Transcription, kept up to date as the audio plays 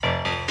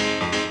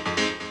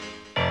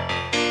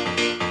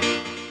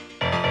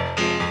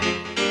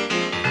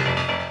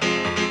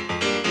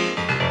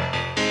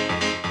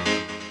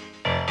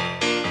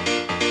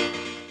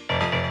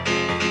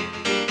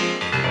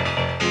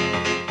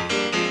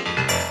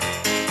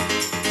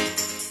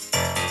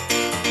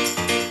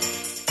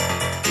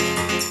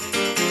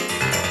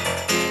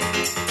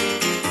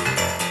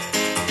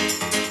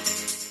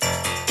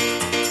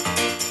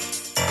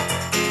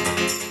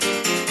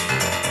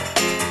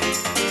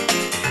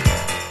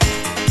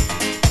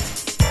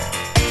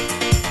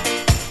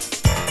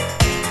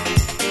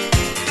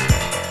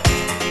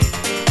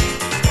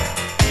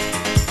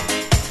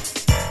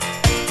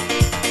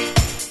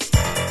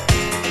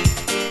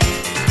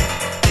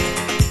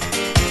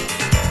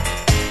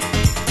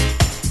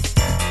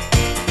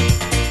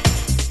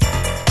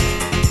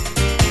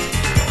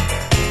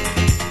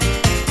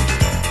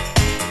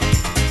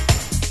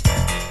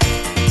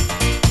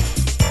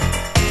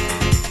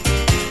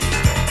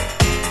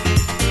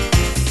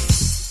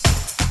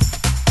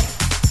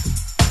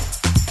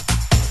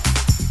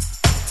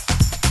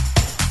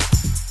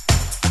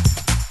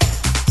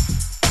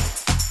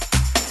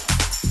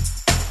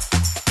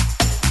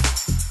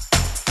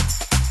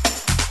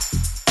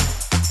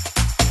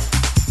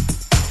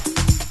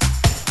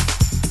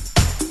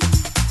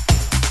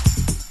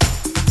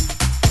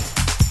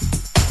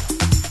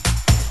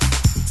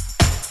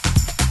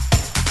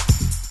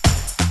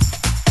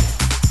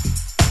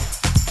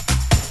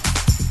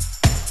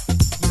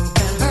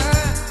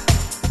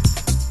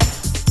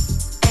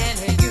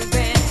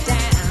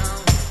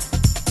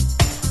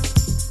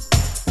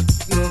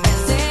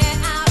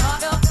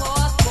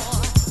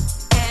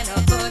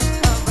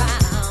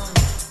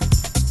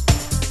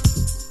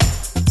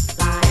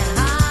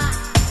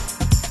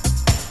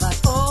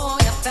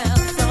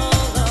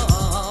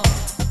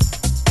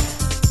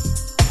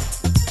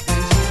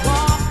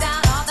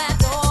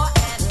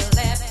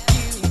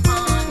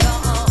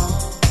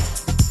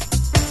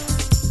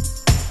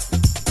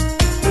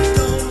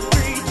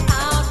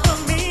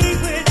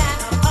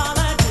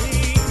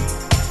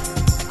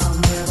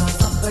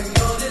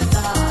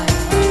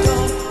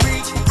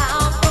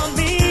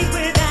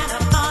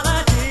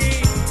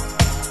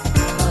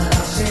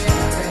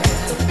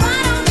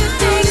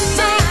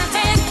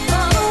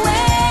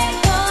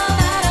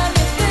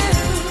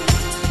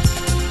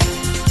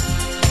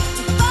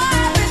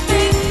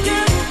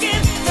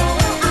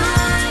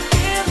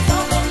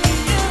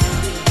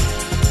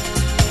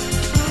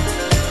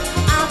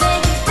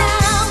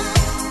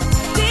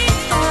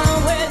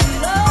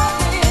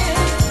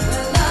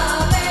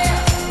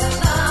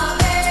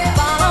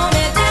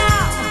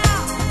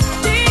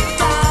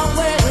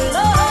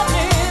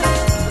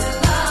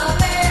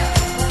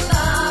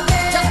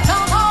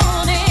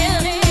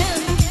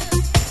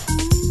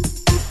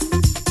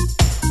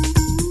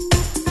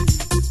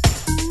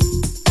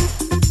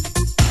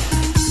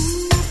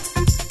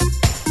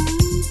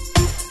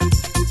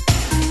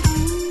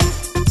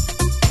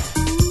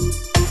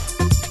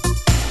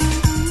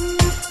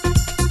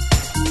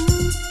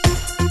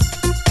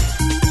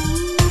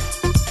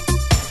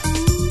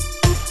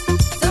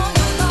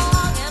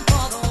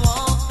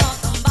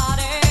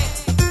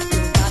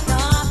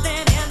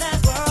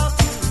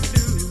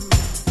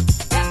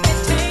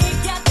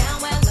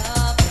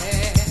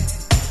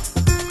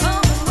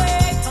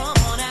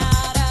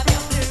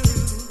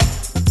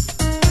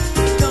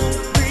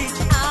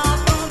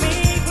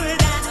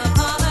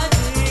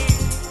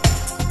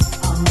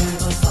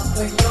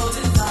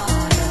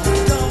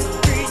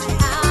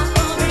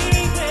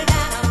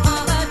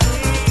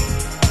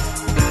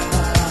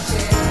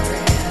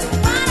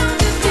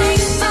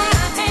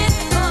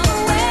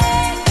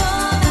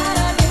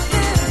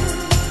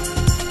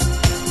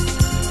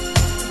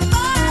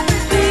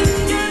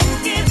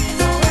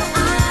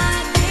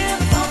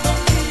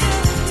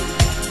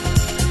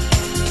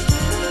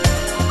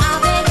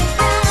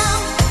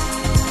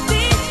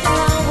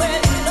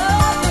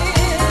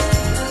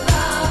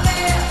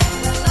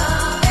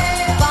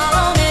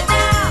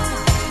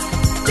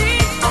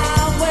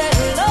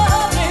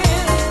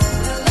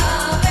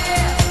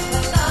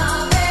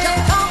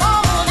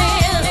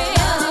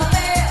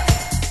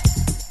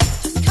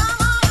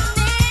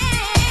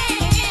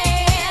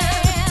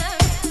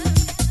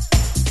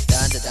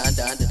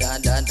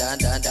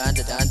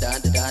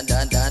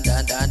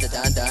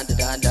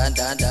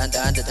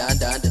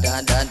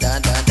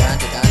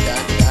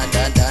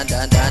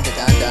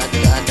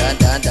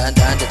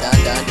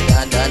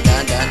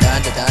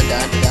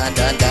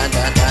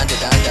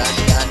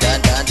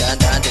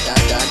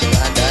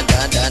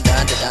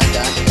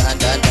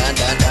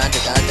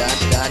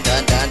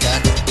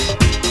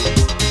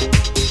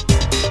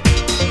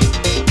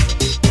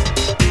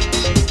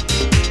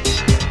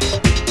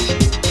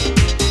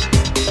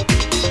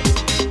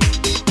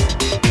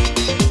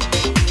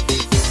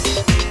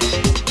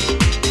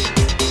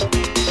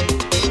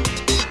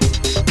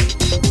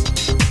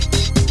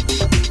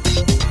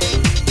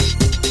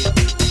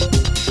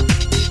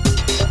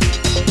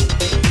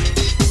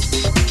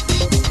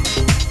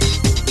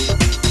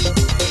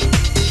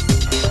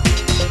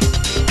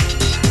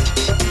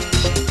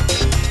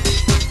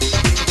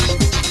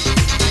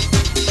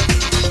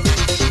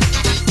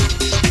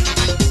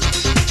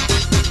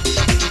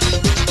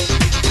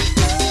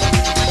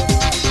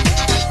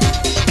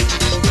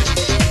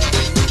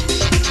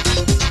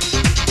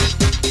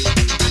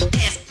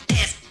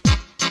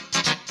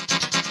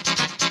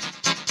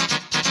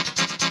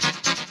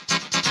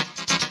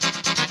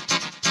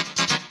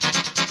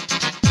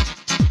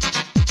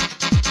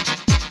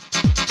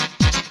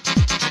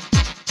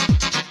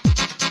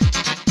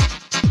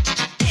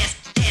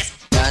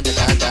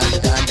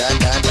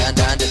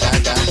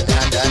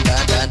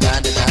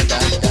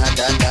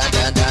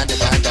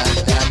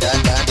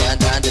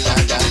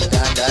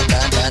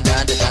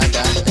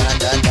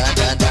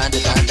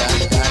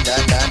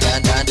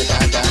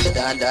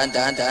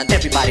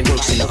Everybody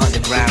works in the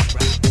underground.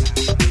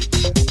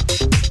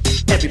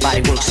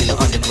 Everybody works in the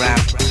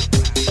underground.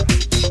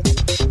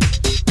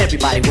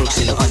 Everybody works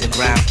in the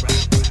underground.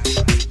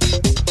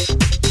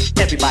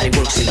 Everybody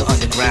works in the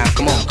underground.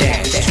 Come on,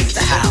 dance, that is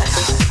the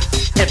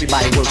house.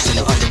 Everybody works in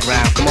the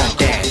underground. Come on,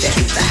 dance, that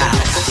is the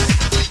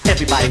house.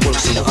 Everybody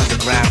works in the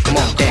underground. Come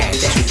on,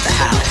 dance, that is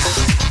the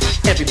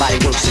house. Everybody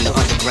works in the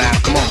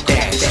underground. Come on,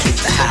 dance, that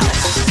is the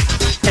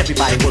house.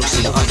 Everybody works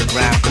in the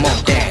underground. Come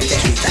on, dance,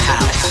 that is the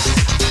house.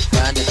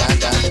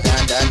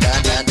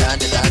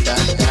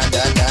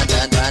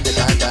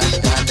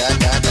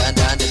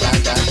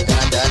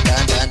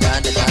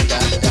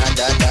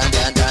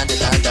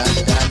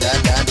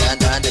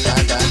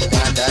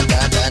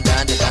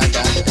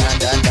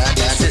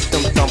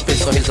 System thumping,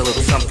 so here's a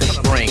little something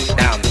to bring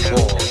down the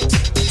wall.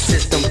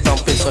 System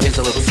thumping, so here's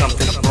a little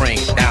something to bring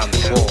down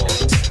the wall.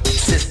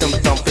 System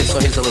thumping, so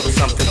here's a little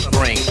something to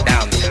bring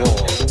down the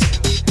wall.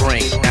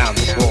 Bring down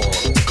the wall.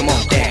 Come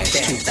on, dance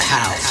to the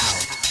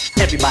house.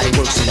 Everybody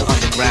works in the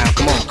underground.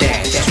 Come on,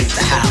 dance to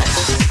the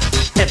house.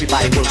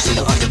 Everybody works in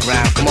the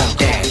underground. Come on,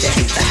 dance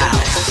to the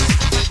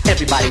house.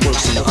 Everybody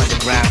works in the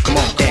underground. Come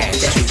on,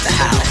 dance to the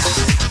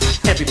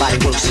house. Everybody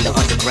works in the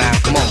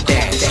underground. Come on,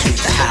 dance to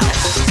the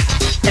house.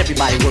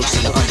 Everybody works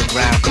in the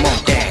underground. Come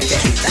on, dance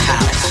to the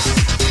house.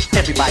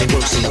 Everybody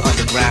works in the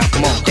underground.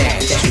 Come on,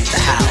 dance to the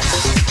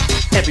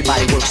house.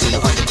 Everybody works in the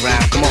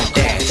underground. Come on,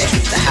 dance to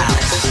the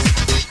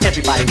house.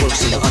 Everybody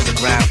works in the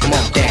underground. Come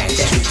on, dance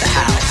to the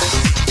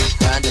house.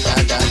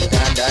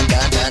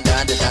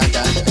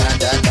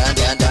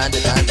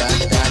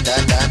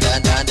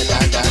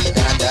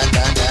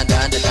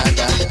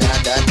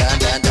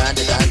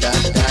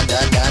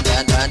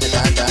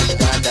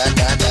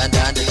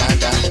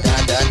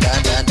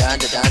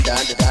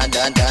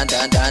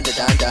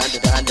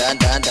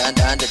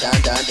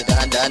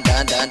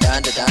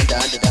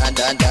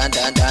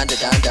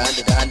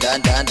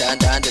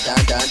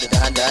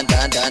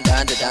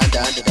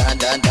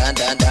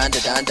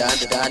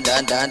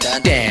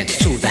 Dance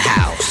to the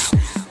house.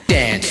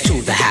 Dance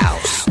to the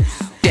house.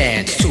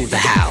 Dance to the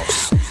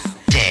house.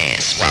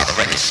 Dance while the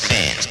record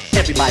spins.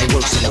 Everybody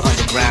works in the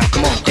underground.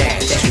 Come on,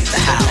 dance to the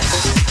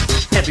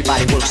house.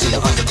 Everybody works in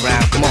the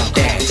underground. Come on,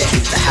 dance to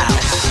the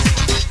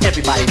house.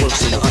 Everybody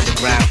works in the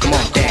underground. Come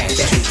on, dance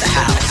to the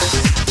house.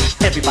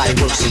 Everybody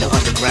works in the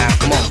underground.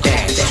 Come on,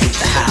 dance to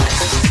the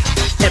house.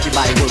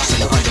 Everybody works in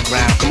the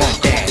underground. Come on,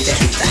 dance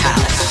to the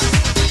house.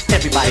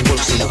 Everybody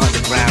works in the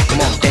underground.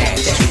 Come on,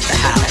 dance to the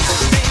house.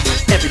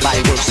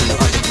 Everybody works in the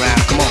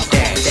underground. Come on,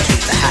 dance to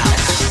the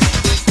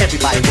house.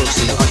 Everybody works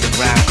in the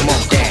underground. Come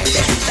on, dance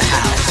to the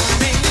house.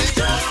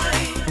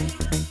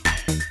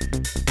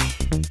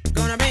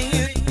 Gonna bring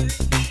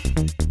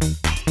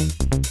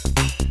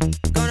you joy.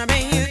 Gonna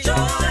bring you joy.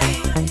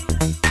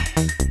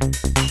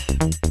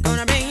 Gonna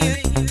bring you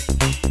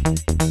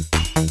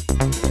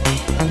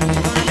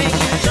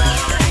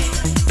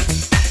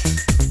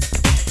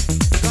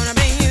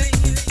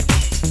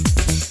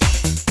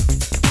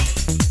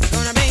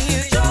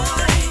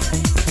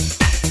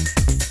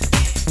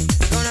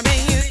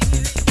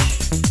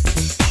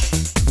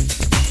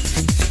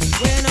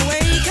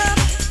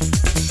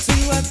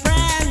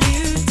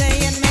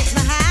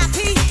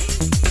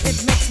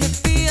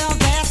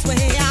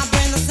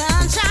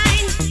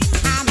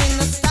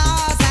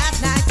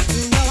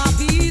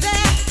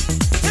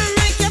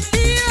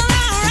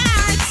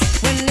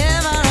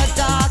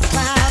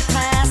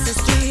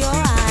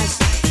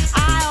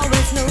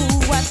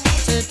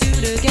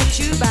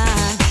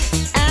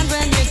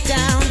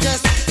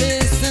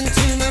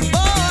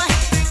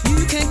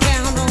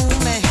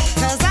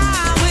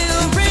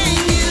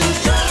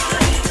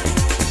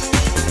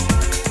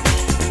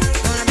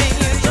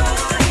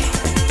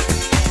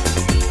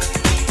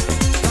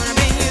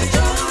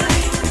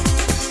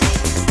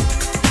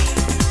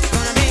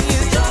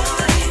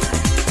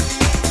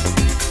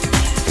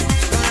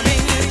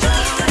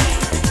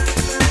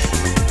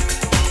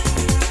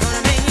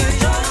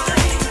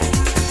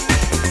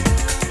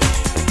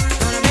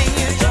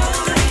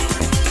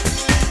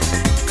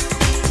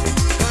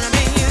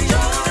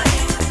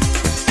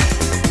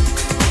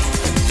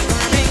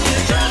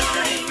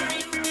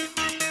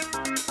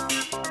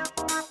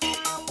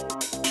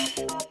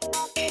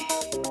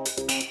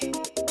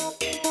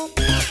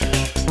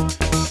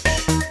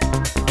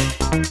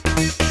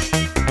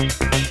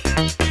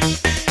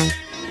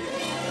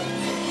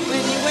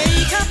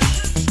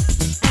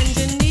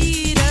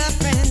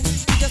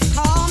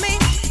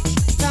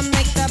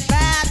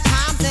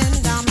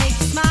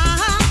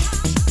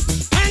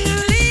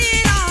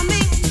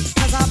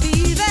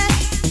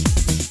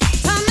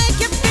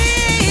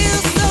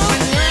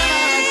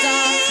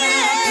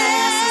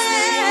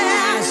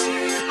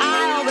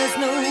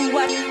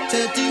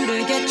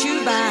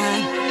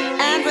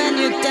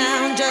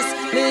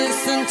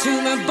listen to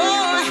me,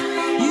 boy,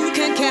 you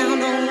can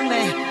count on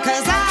me,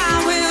 'cause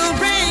I will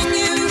bring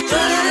you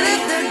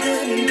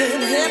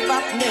hip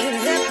hop,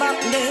 hip hop,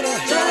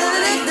 hip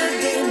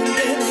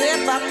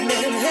hop,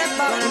 hip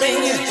hop,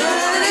 bring you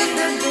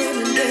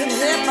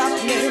hip hop, hip hop,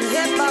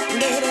 hip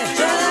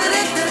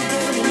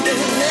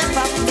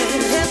hop,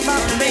 hip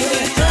hop, bring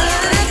you.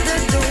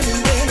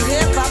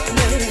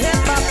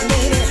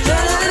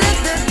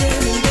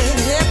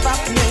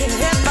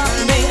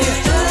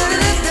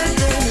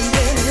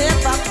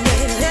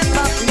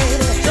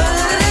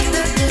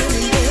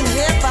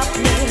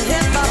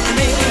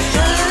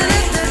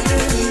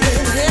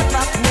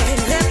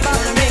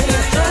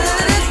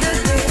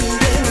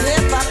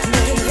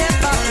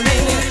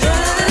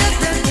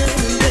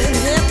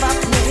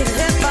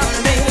 Hip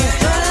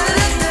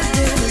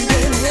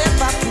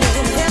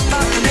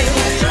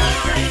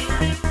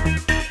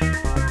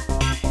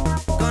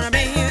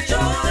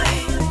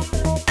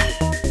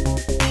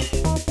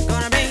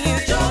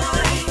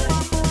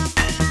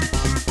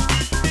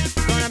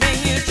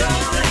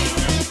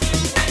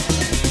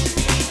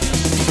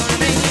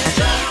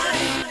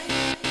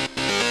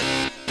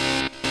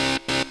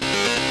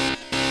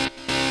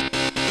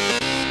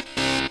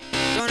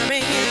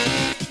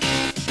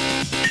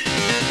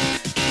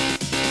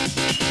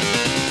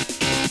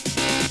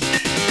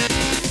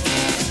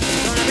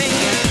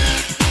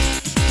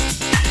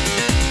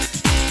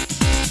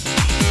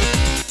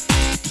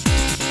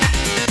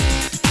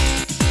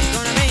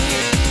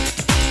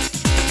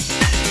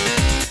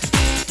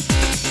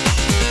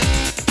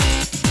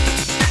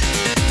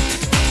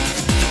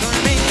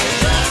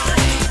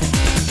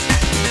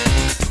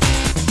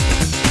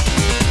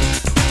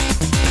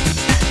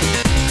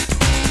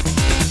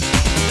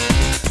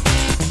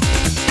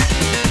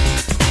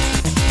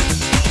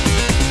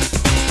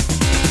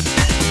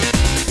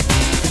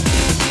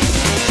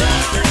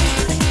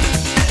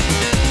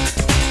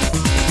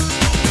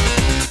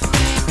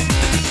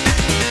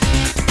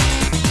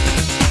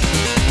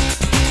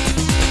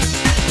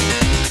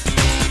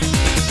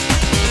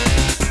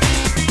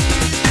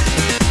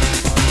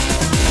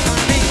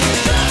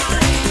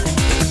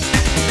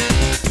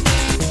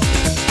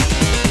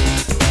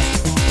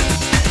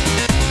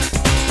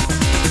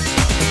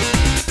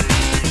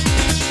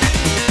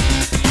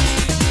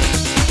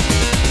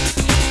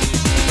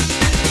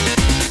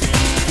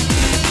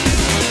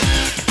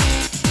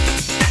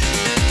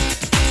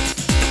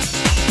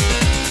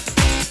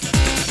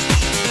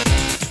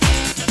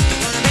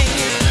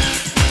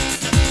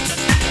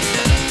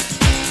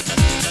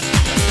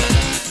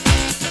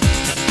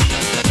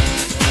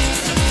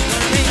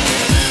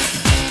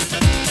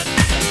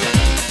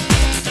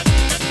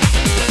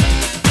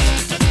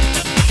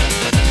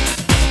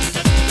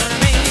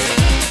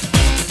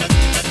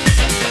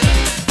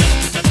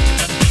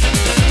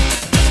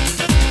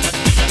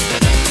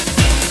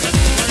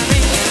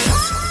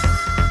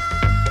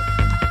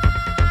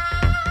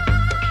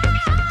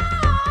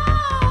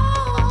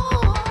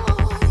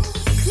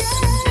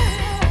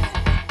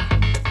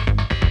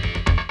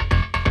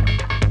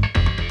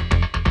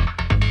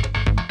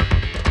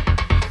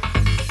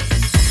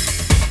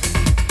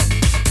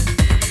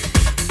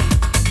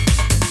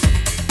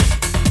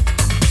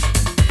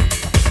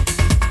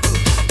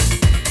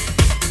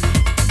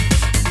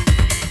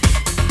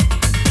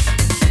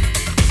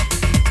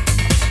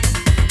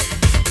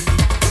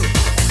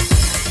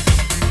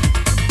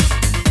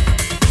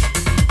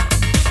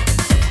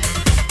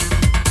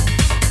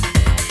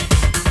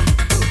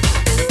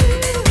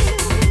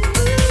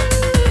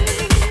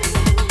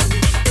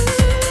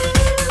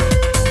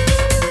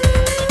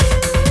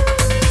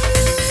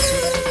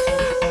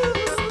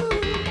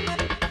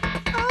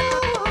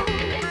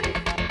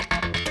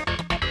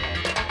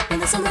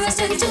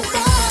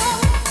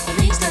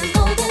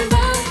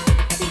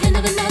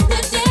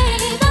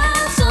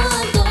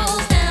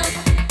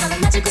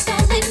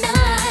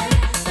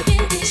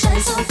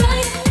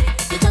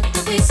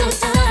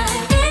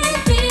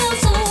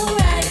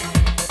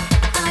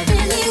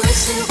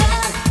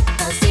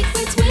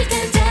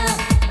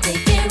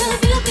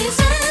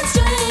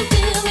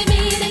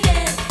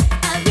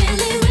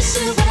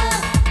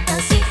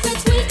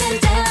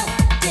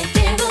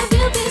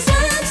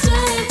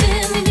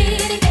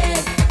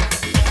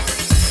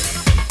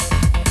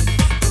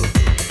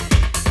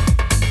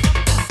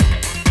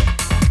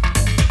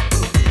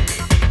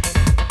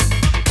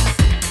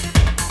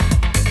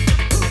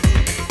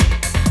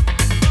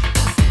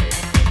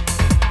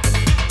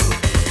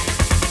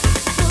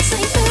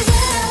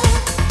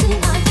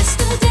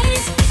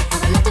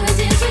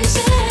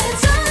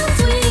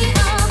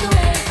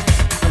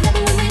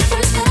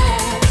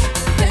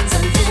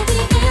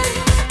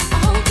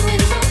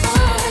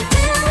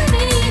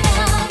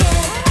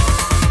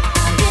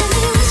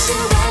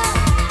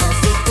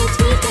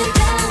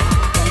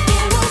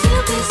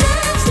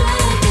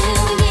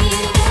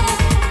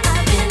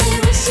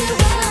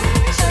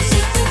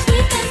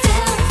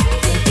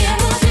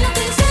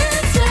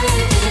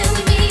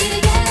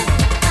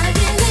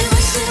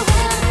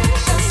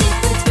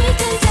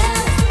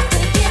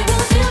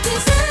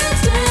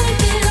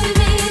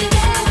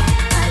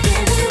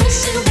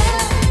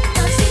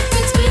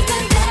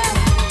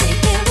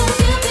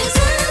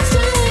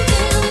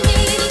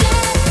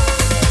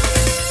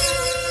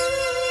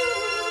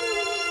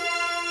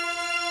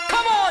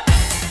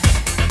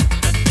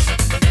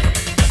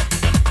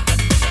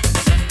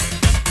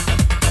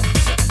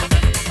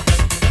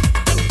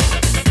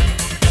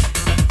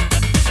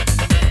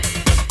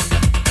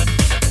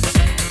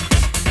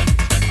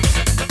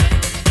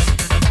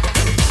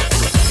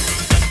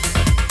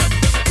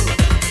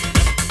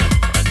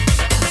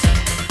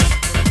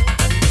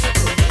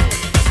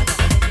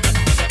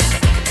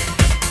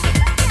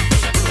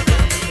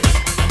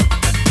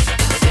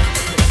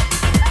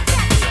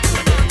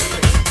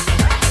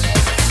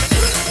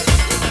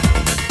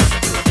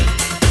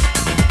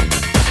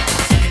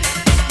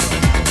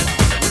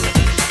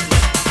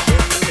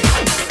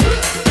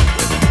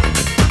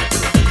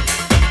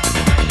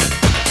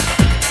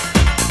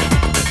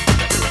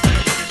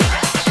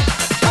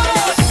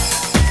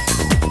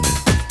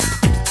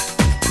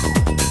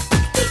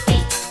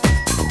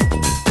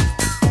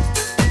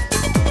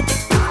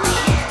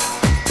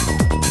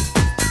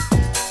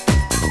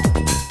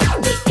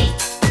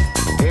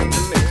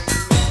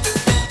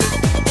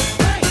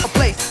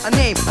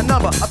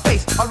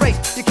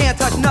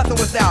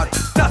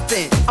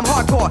I'm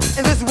hardcore,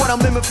 and this is what I'm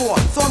living for.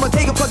 So I'ma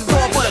take it cause it's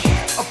all but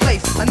a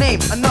place, a name,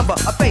 a number,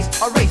 a face,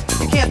 a race.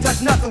 You can't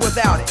touch nothing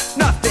without it.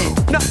 Nothing,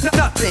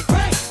 nothing.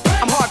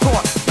 I'm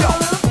hardcore, yo.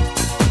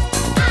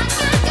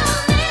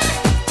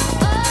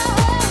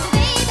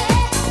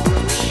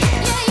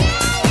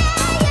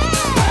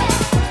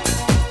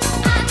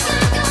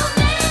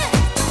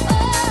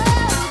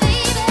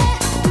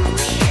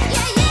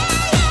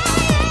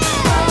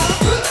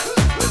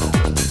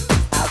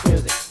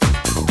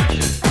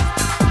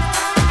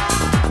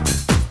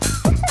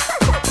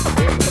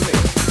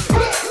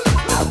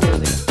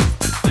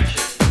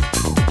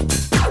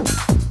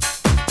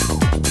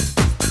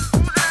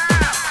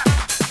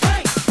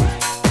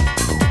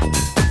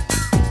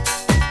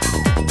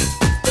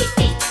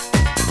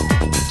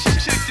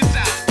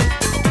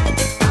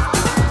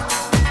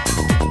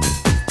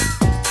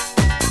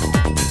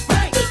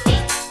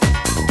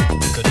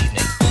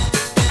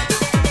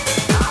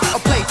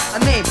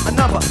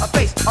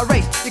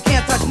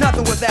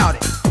 Without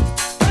it.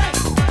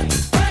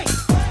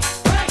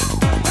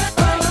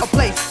 A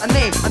place, a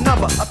name, a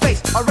number, a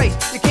face, a race.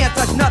 You can't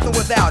touch nothing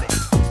without it.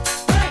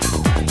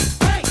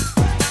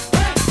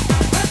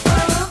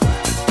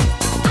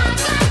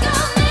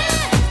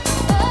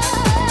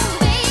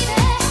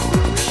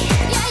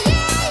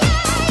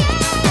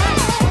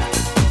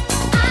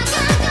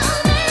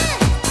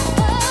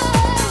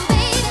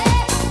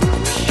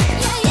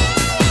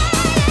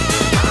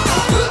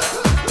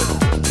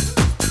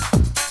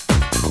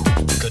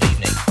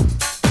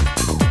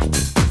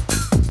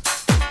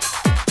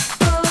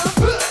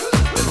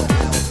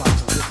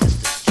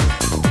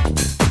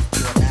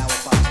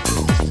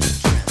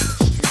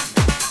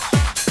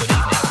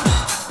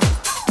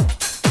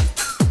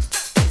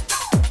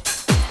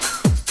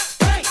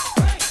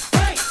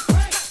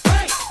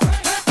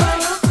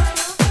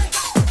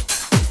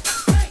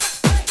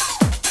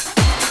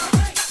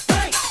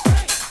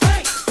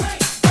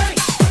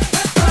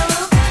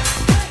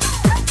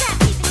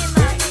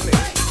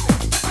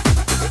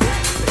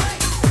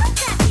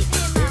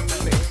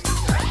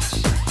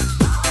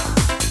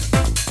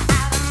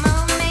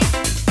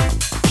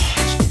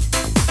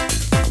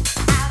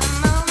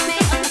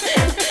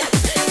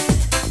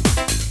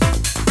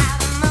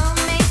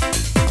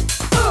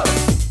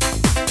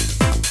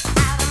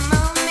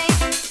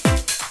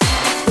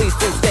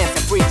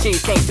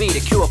 cheese can't be the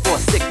cure for a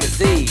sick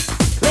disease.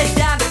 Lay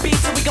down the beat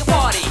so we can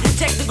party.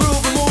 Check the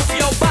groove and move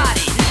your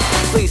body.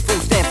 Please,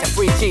 food stamps and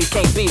free cheese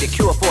can't be the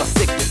cure for a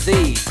sick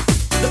disease.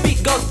 The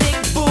beat goes thick,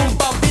 boom,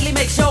 bump, Billy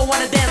makes sure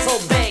wanna dance all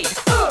day.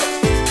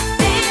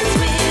 Dance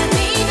with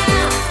me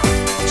now.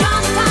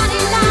 Just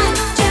party life.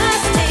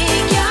 Just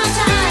take your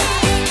time.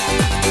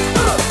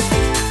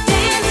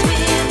 Dance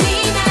with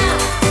me now.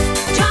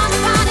 Just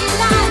party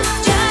life.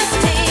 Just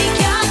take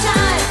your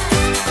time.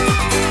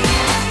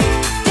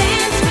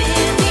 Dance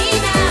with me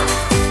now.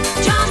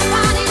 Just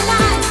party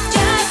life.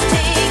 Just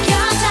take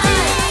your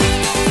time.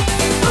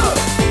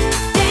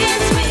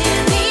 Dance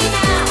with me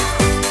now.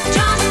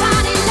 Just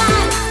party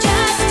life.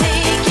 Just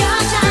take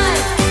your time.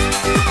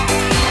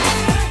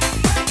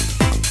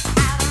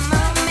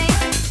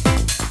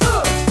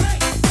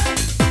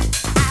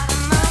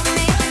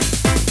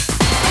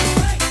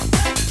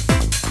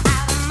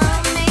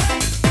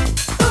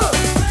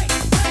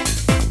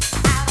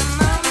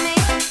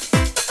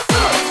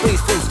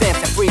 Please, food stamps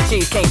and free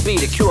cheese can't be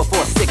the cure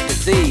for a sick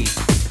disease.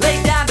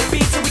 Lay down the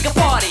beat so we can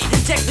party.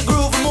 Check the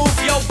groove and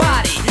move your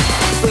body.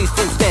 Please,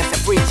 food stamps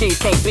and free cheese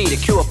can't be the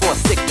cure for a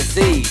sick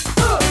disease.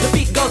 The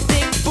beat goes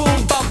thick,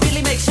 boom, bump,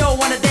 Billy makes sure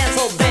wanna dance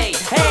all day.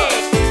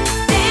 Hey!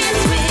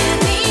 Dance with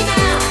me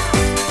now.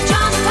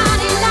 Just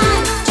party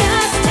life.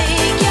 Just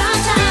take your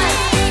time.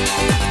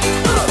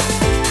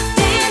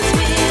 Dance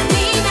with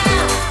me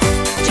now.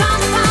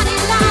 Just party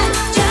life.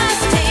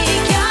 Just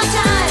take your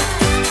time.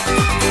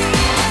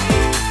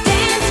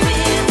 Dance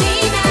with me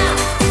now.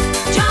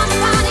 Just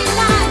party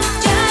life.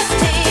 Just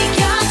take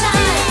your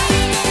time.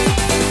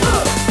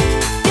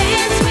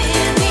 Dance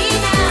with me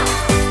now.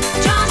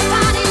 Just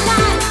party life.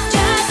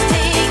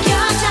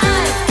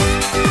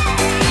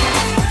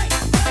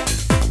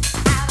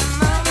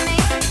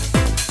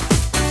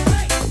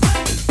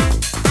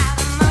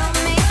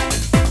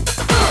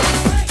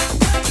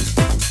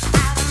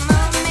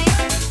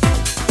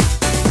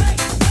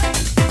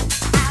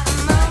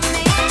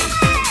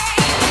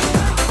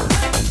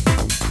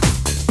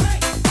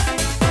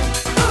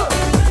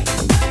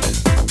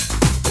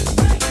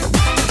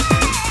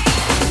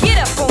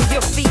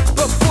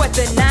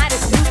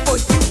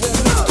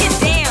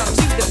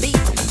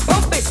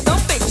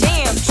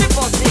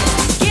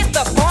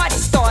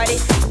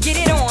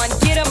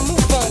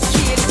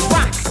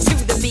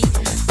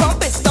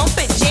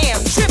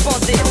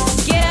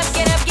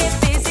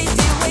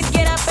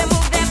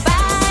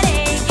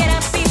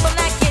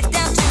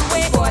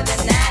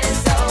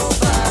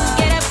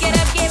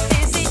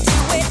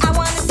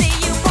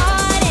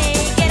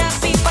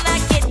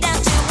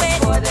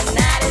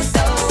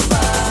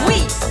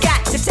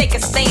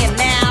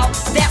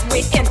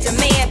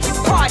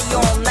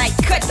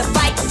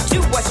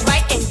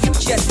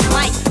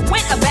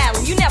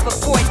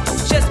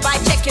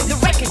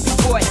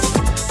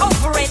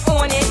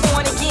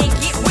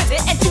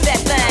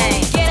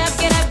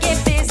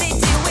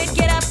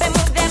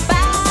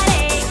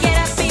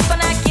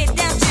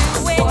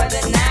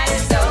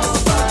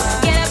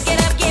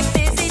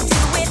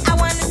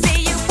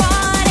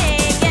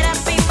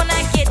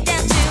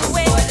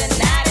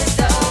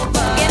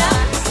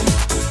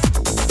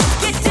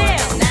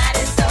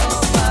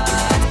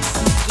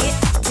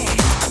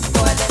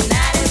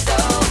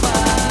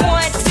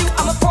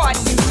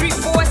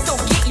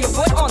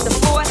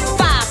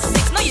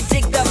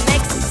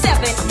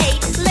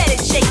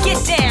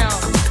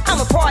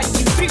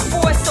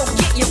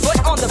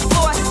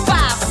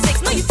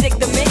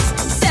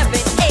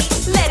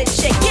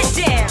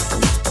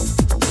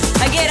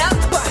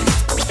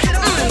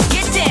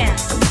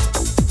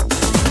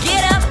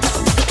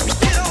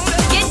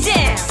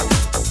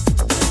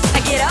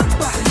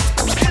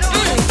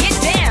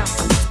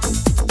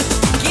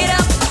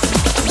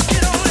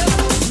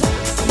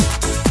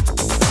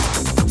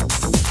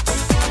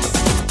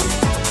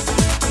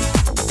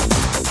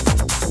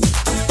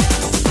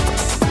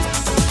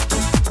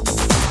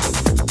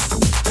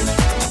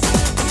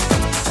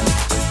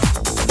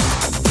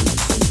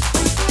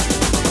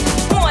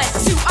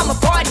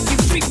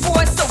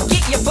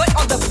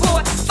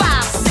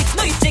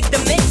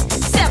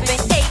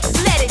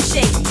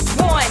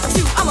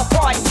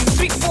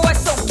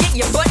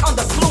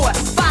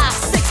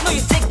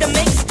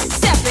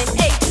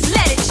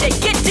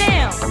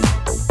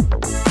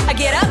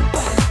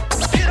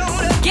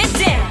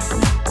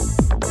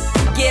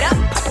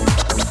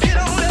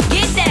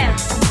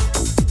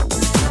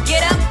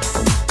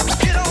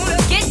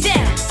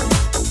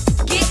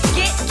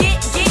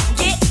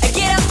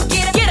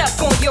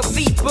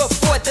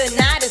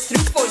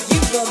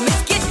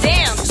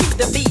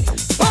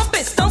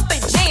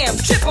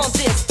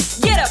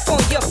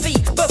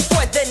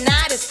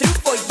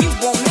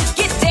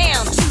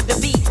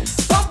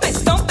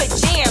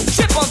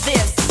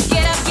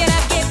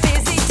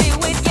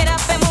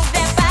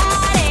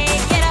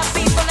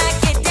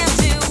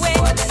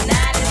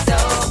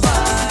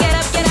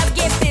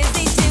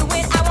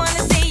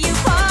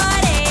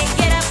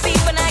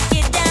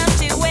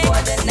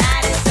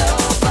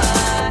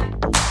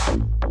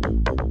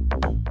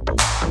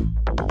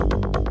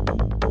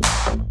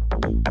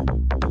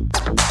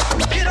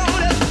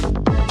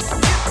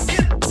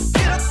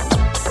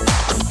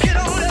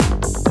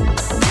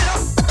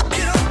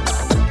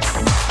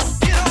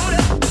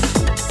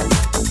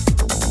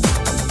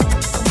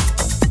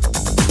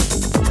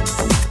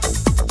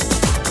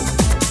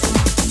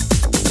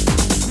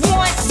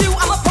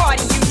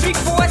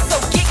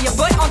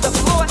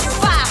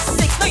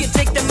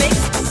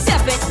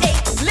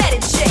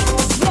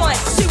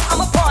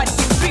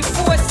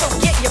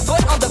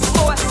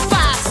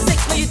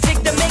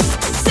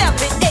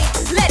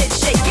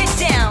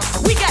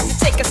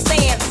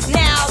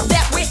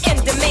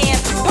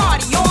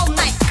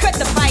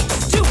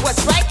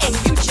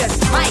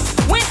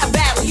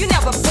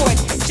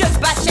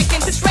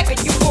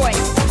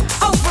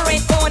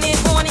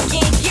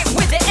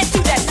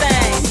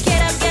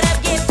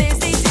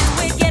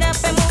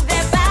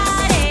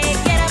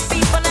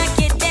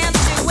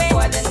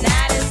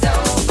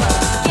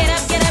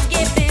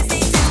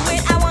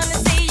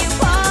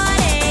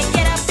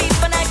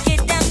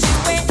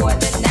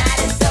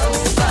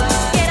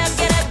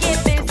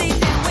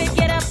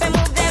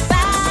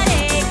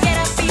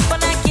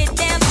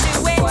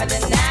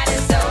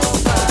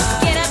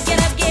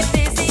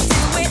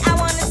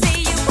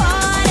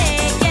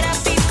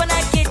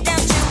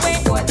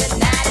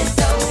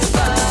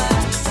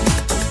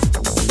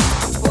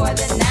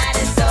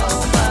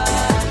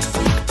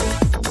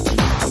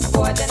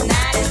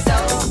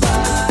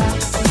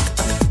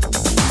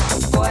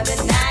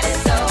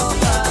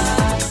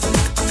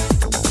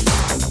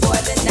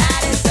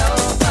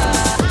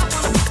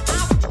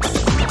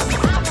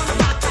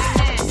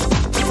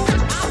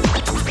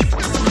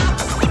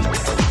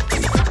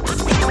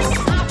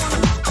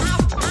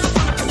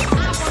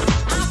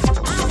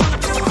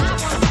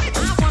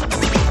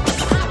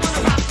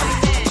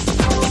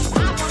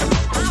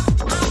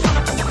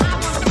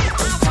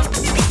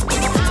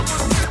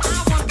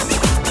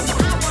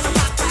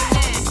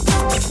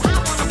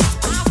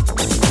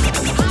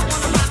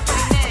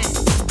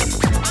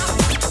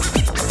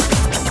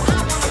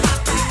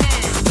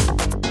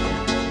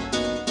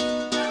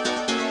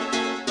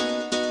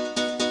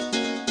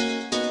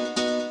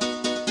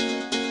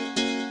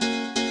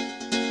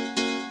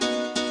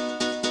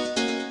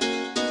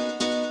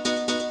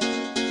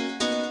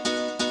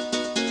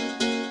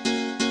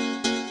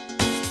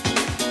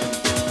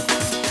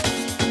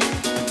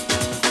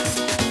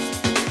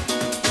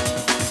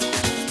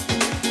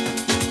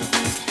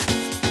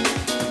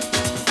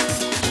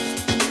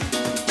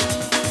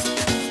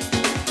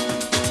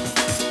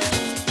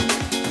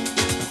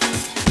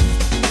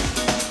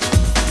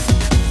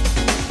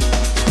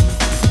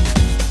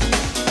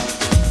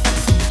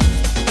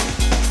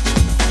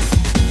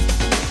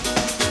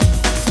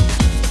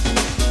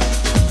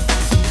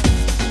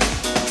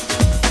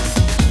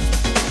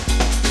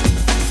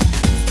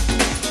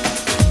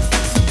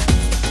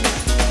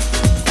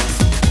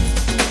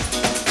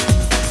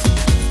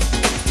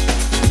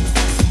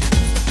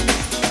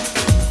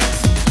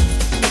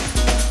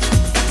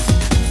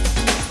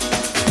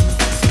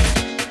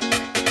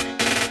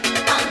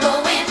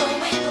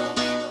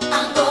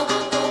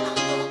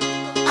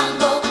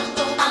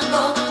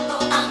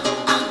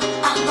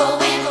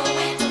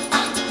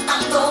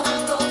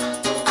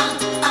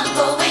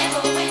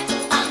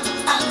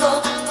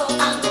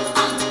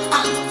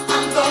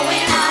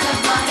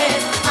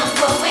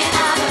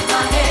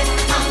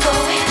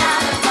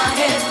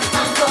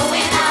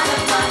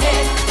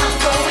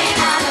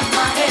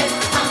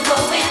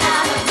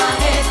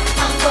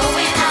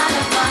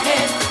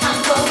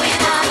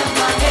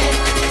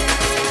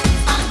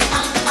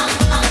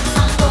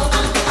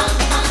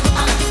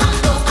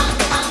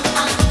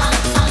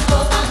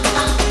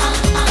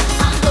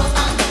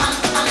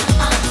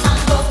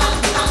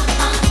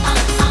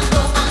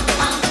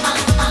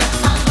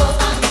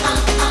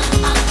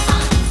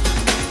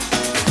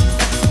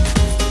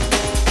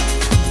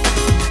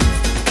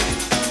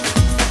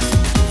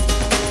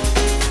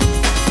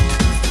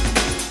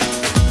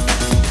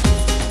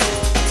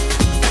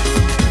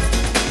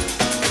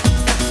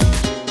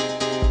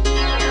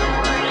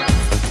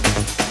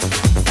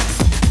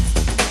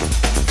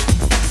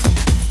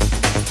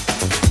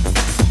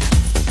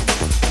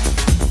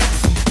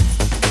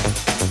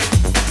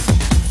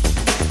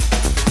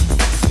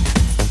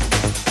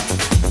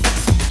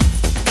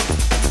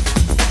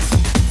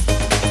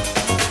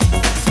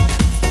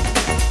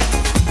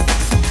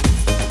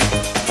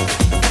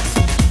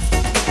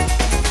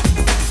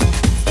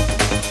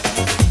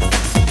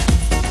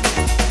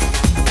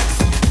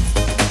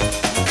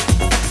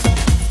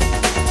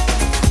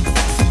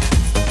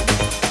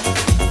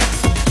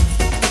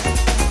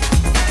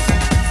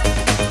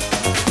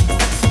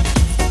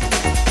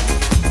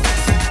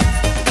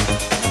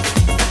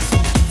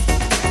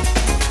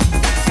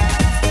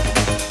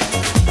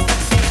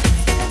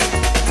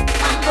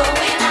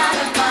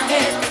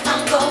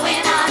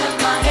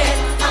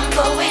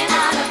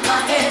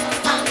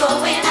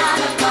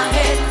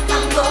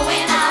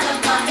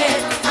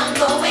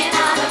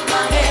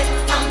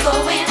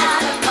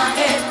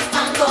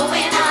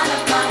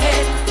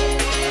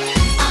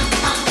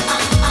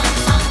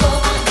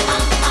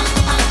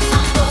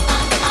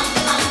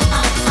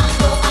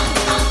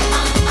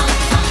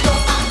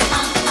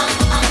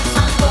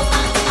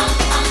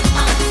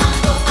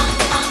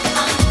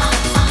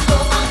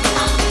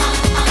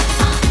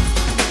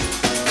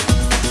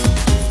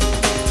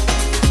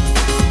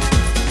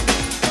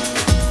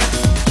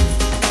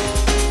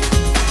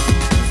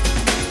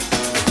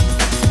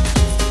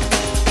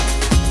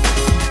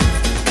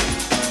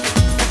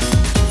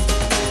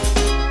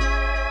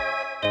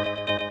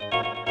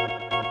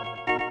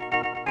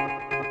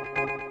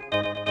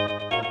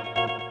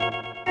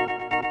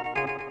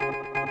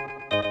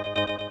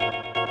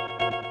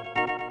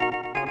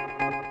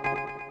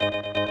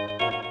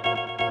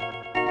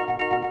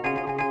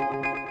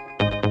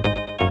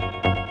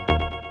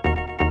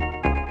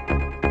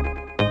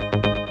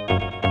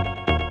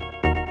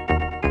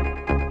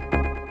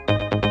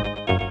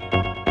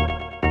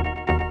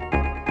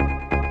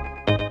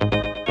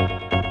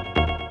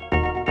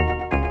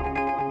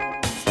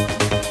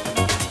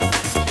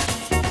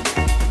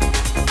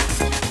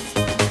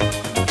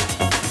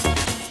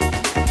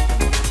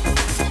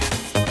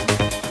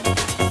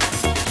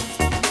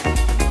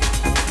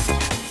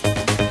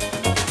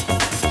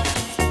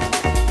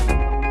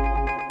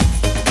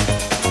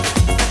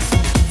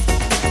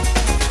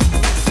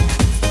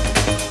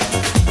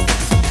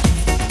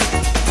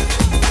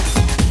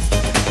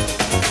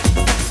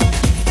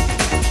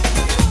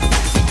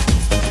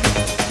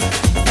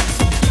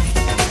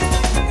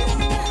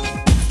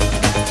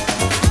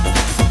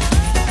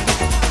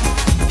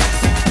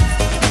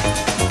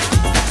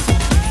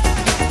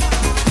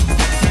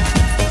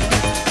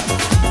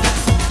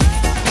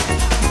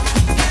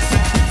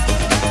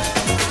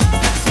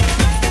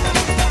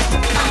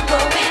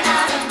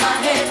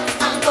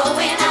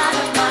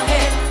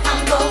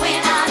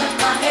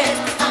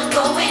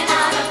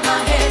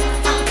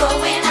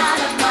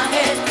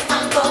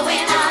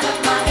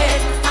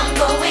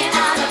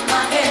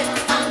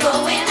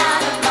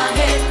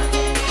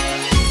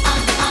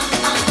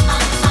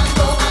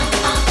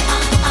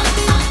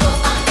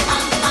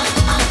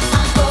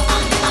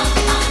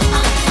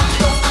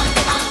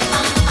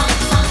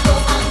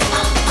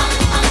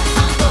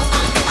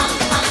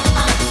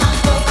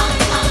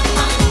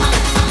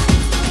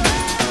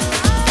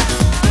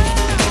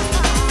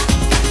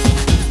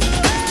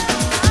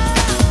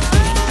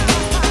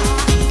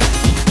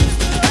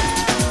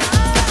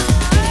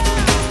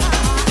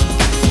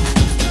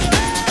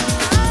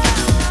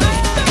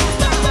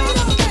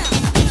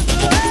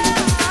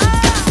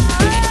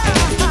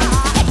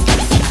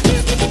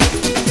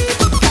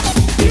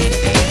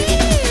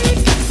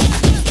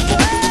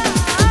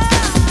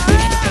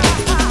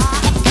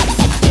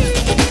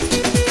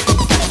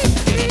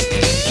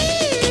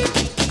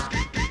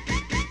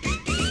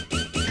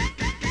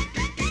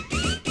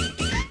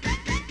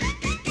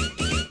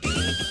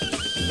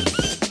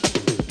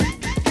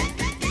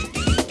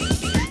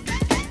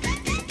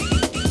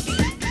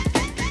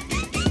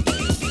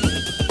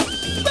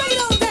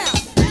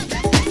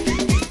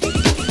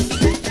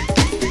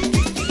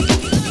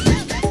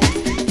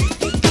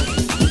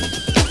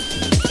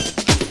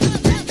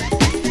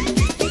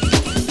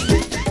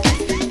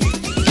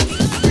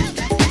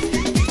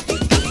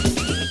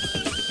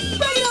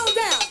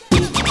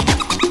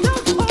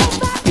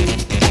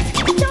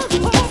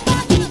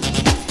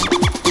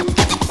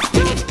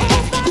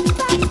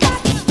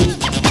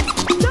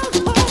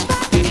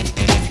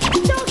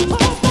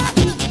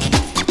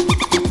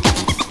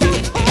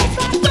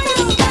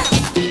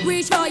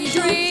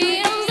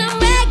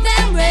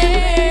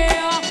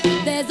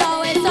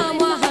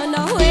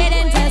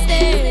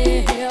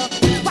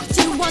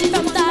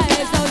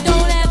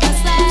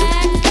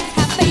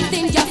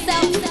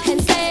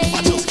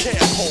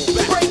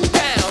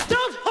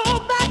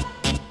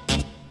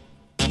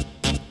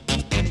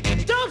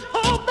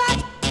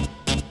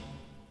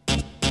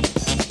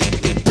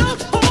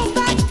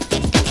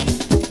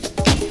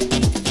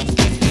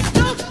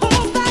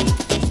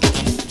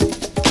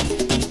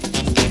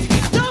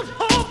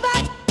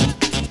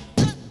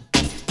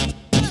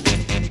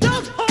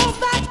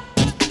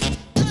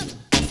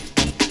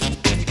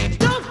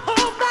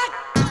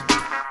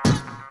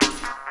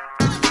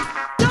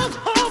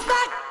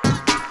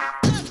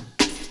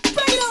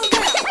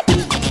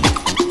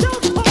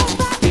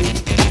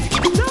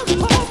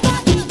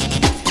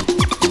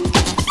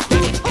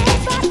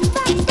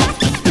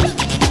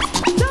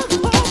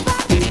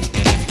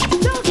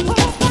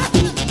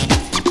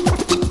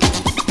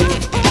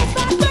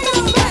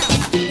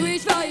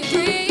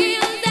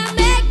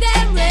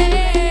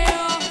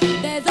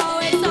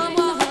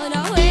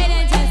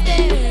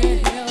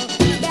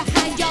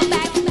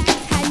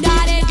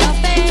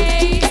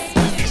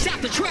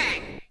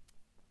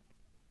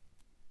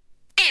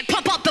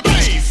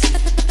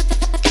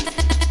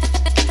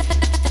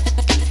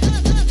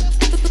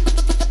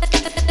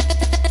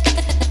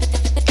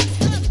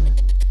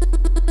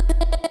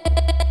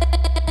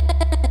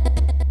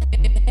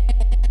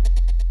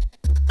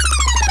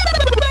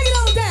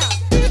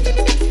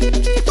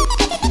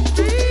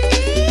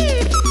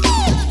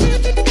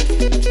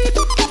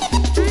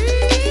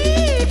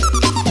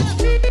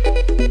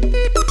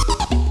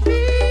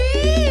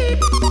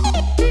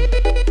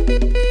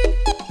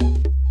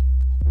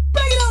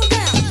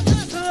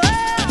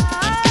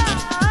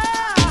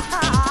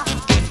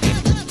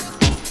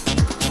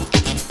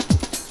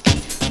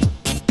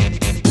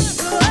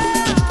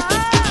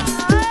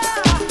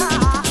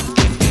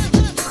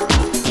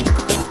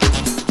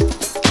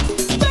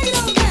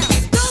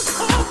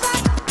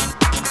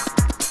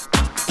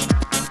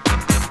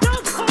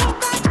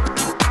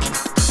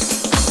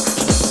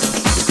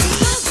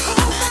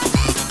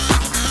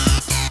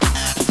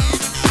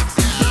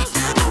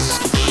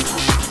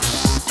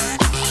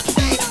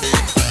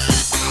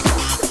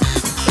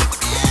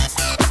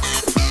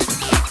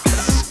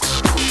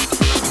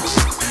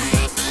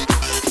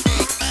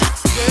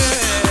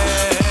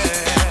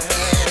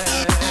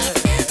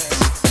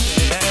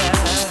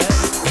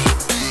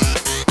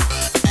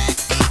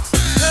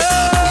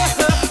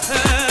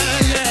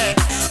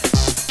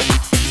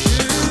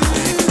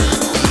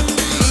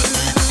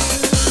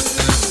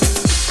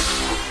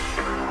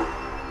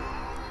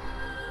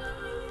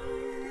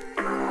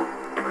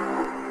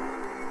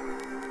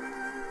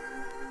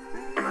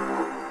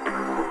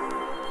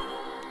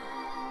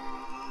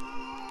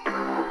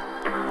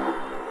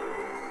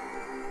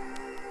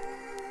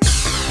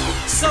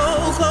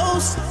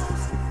 close,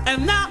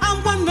 and now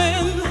I'm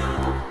wondering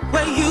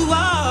where you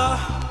are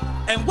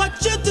and what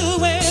you're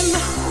doing.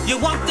 You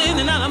walked in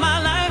and out of my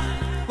life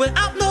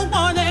without no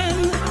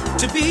warning.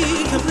 To be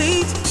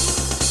complete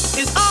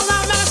is all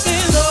I'm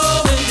asking. So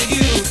into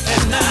you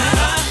and I.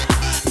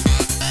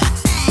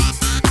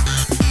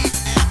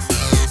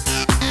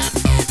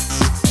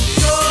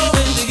 So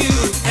into you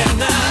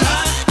and I.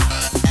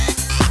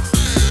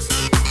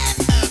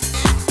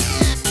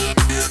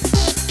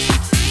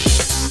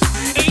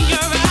 In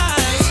your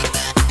eyes,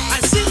 I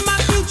see my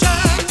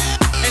future,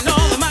 and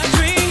all of my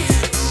dreams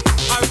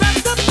are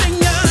wrapped up in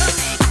you.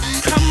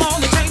 Come on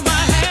and take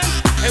my hand,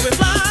 and we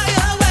fly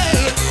away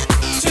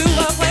to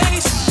a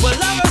place where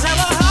lovers have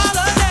a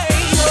holiday.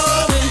 So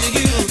into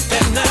you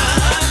and I.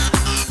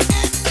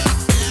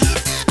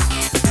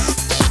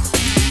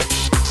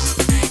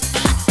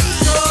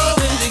 So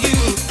into you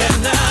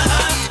and I.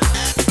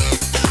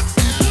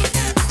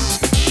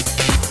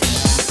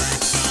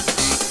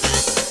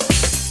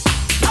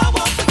 I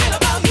won't forget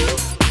about you.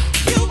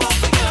 You won't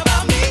forget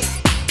about me.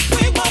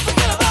 We won't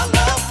forget about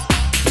love.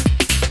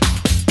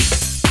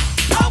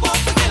 I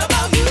won't forget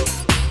about you.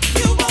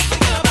 You won't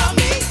forget about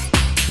me.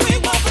 We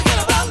won't forget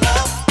about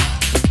love.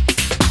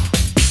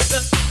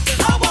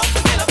 I won't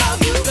forget about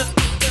you.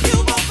 You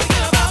won't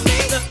forget about me.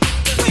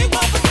 We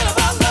won't forget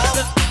about love.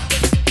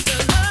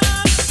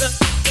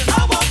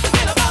 I won't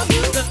forget about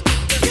you.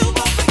 You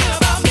won't forget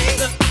about me.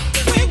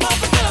 We won't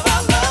forget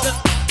about love.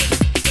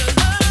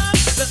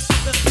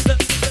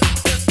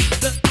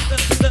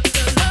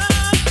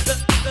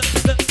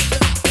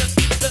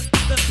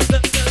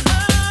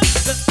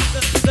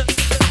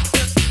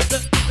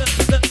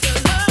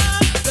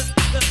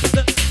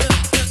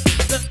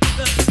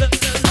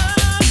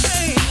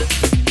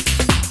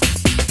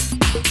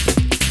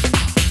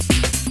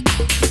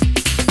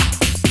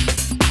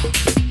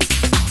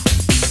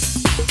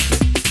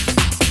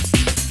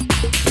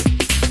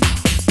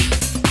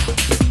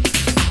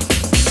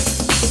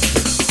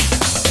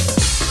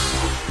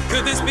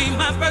 Could this be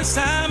my first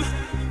time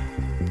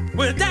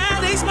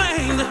without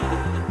explained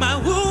my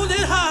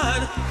wounded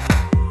heart?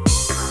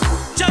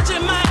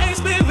 Judging my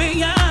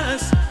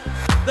experience,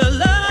 the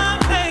love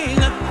pain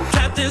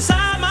trapped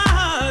inside my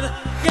heart.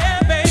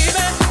 Yeah, baby,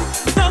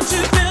 don't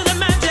you feel the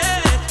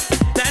magic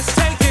that's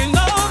taking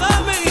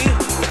over me?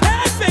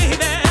 Hey,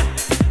 baby,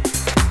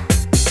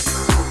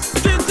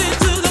 drifting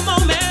to the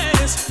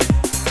moments,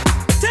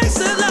 taste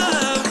the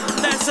love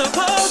that's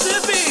supposed to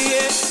be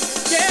it.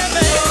 Yeah,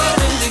 baby,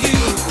 into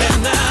you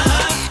and I.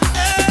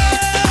 Hey,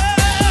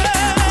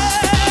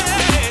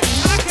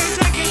 I can't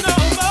take it no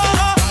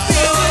more.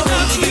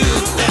 Into you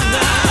and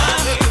I.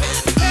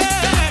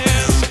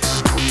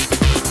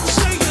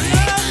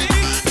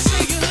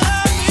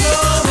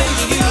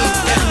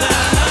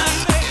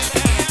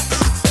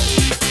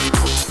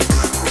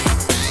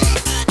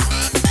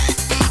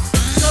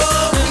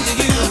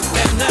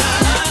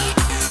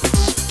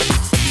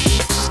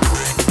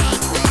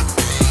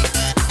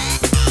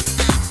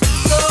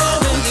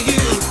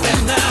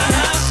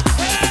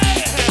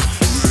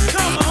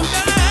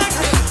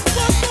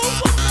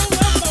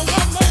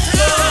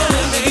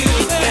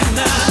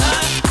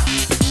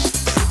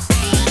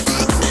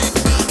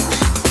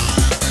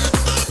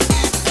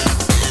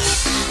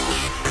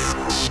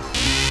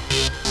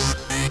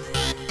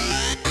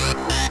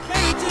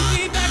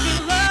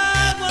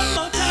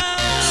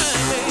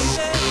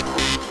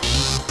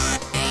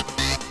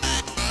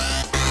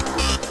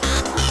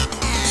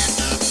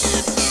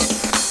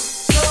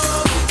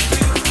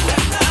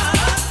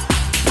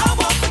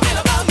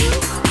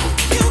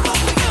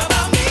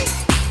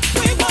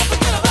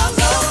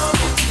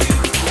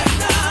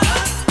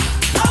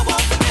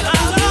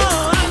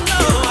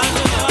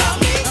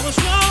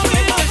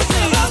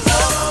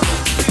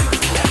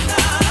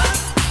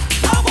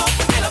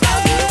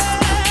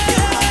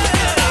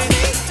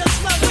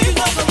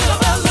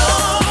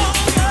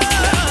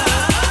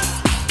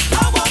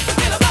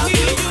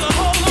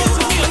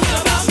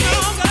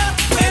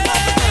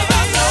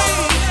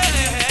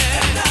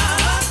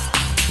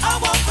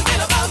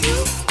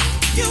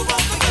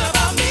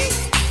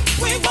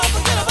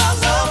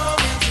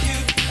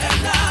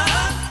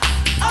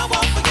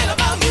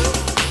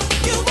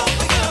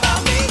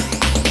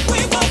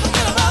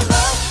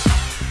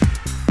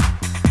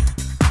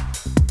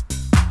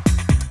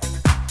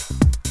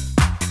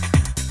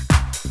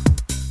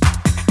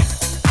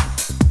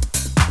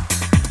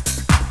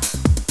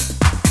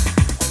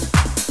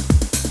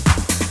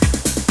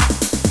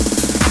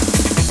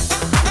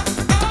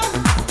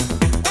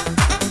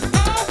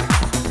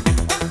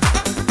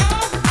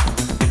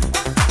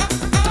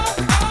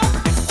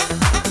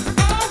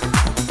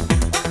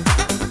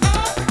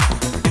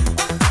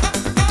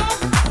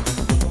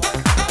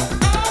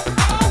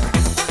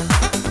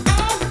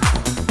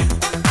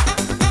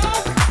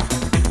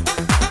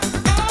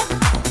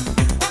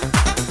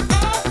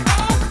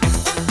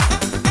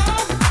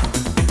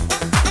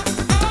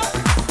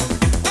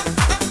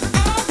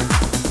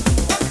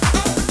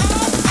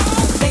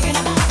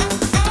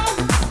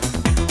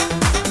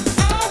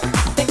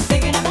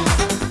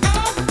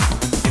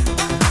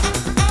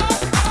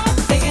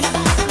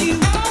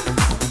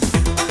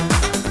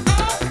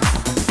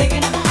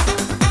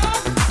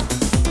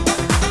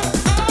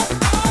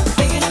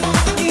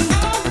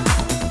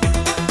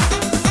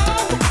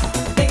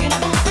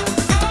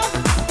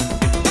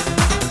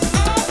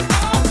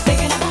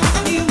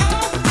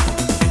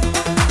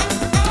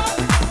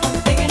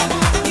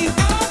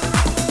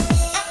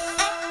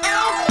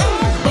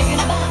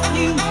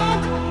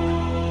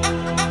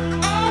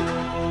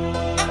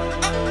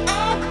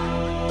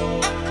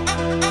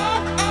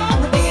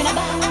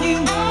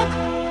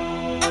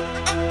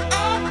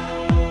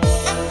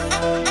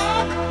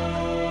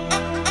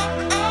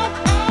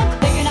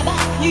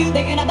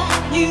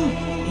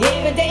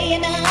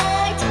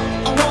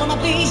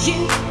 please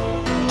you.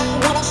 I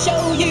wanna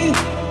show you,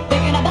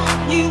 thinking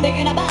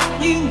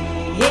about you,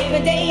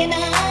 every day and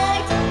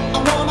night. I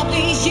wanna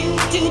please you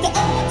to the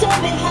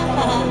ultimate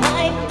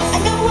high.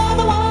 And no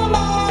other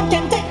woman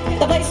can take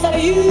the place of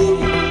you.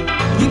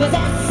 You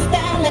possess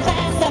style and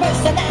class and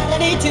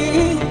personality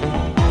too.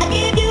 I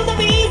give you the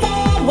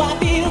reason why I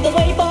feel this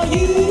way for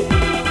you.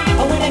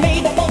 When they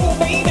made the bold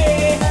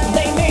baby,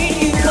 they made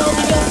you know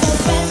you're so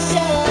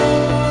special.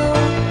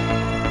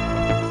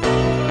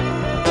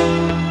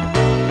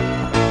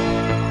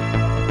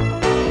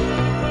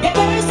 Your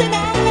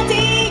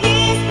personality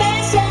is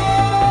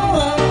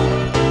special,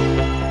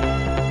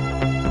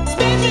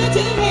 special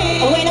to me.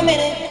 Oh, wait a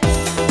minute.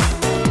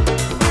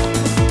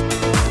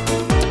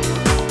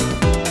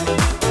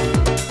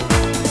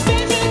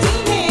 Special to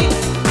me.